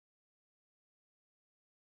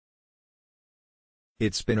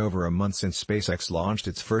It's been over a month since SpaceX launched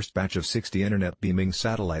its first batch of 60 internet-beaming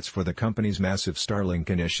satellites for the company's massive Starlink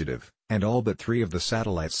initiative, and all but 3 of the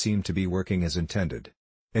satellites seem to be working as intended.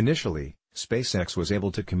 Initially, SpaceX was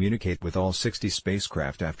able to communicate with all 60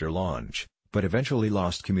 spacecraft after launch, but eventually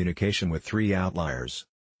lost communication with 3 outliers.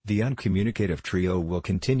 The uncommunicative trio will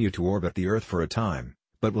continue to orbit the Earth for a time,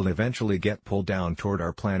 but will eventually get pulled down toward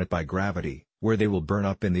our planet by gravity, where they will burn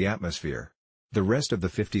up in the atmosphere. The rest of the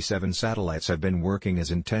 57 satellites have been working as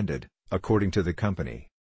intended, according to the company.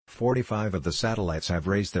 45 of the satellites have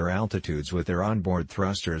raised their altitudes with their onboard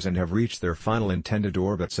thrusters and have reached their final intended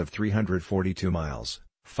orbits of 342 miles,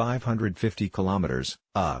 550 kilometers,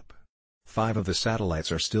 up. 5 of the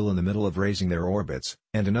satellites are still in the middle of raising their orbits,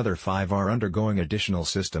 and another 5 are undergoing additional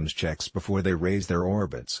systems checks before they raise their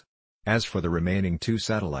orbits. As for the remaining 2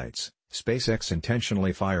 satellites, SpaceX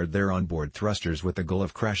intentionally fired their onboard thrusters with the goal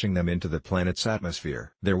of crashing them into the planet's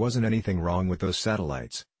atmosphere. There wasn't anything wrong with those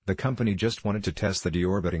satellites, the company just wanted to test the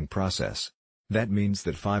deorbiting process. That means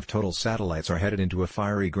that 5 total satellites are headed into a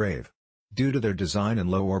fiery grave. Due to their design and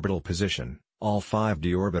low orbital position, all 5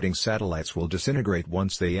 deorbiting satellites will disintegrate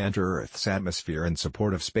once they enter Earth's atmosphere in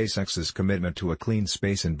support of SpaceX's commitment to a clean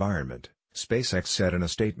space environment, SpaceX said in a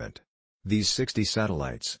statement. These 60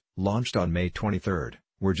 satellites, launched on May 23,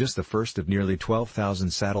 were just the first of nearly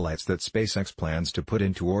 12,000 satellites that SpaceX plans to put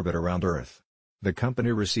into orbit around Earth. The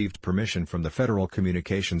company received permission from the Federal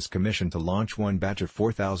Communications Commission to launch one batch of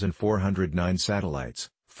 4,409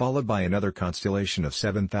 satellites, followed by another constellation of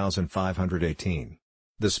 7,518.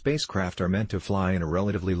 The spacecraft are meant to fly in a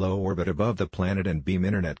relatively low orbit above the planet and beam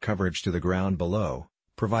internet coverage to the ground below,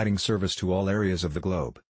 providing service to all areas of the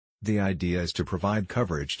globe. The idea is to provide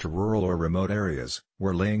coverage to rural or remote areas,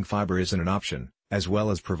 where laying fiber isn't an option, as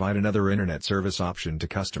well as provide another internet service option to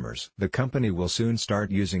customers. The company will soon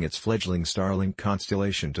start using its fledgling Starlink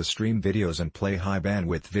constellation to stream videos and play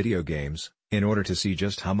high-bandwidth video games, in order to see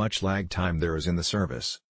just how much lag time there is in the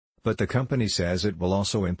service. But the company says it will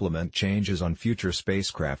also implement changes on future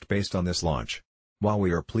spacecraft based on this launch. While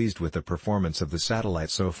we are pleased with the performance of the satellite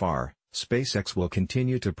so far, SpaceX will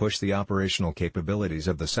continue to push the operational capabilities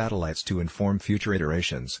of the satellites to inform future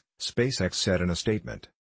iterations, SpaceX said in a statement.